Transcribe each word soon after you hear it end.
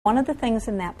One of the things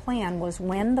in that plan was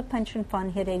when the pension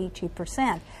fund hit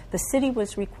 82%, the city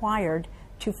was required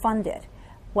to fund it.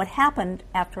 What happened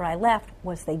after I left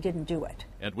was they didn't do it.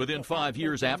 And within 5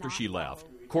 years after she left,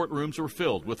 courtrooms were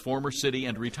filled with former city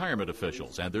and retirement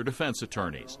officials and their defense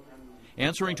attorneys,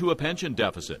 answering to a pension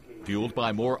deficit fueled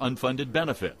by more unfunded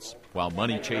benefits, while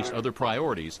money chased other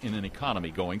priorities in an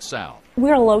economy going south.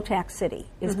 We're a low-tax city.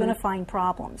 It's going to find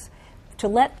problems. To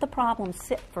let the problem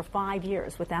sit for 5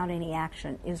 years without any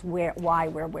action is why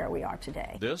we're where we are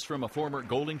today. This from a former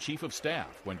Golding chief of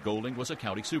staff when Golding was a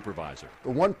county supervisor.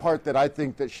 The one part that I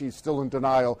think that she's still in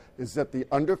denial is that the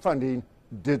underfunding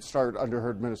did start under her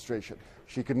administration.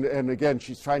 And again,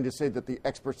 she's trying to say that the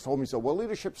experts told me so. Well,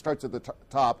 leadership starts at the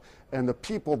top, and the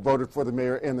people voted for the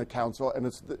mayor and the council, and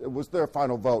it was their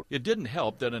final vote. It didn't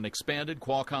help that an expanded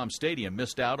Qualcomm Stadium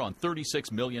missed out on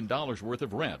 $36 million worth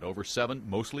of rent over 7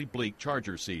 mostly bleak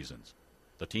Chargers seasons.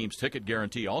 The team's ticket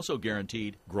guarantee also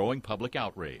guaranteed growing public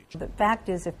outrage. The fact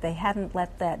is, if they hadn't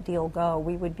let that deal go,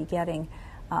 we would be getting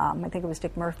I think it was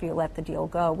Dick Murphy who let the deal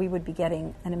go, we would be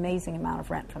getting an amazing amount of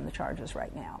rent from the Chargers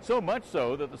right now. So much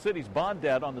so that the city's bond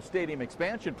debt on the stadium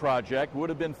expansion project would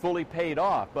have been fully paid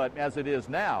off. But as it is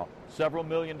now, several $1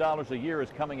 million a year is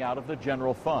coming out of the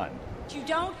general fund. You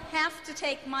don't have to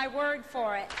take my word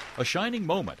for it. A shining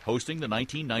moment hosting the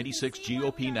 1996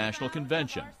 GOP National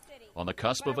Convention on the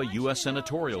cusp of a U.S.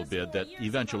 senatorial bid that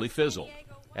eventually fizzled,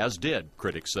 as did,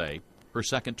 critics say, her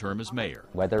second term as mayor.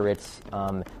 Whether it's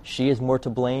she is more to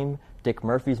blame, Dick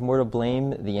Murphy's more to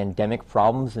blame, the endemic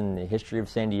problems in the history of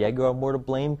San Diego are more to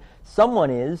blame, someone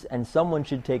is, and someone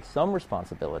should take some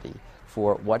responsibility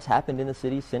for what's happened in the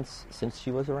city since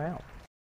she was around.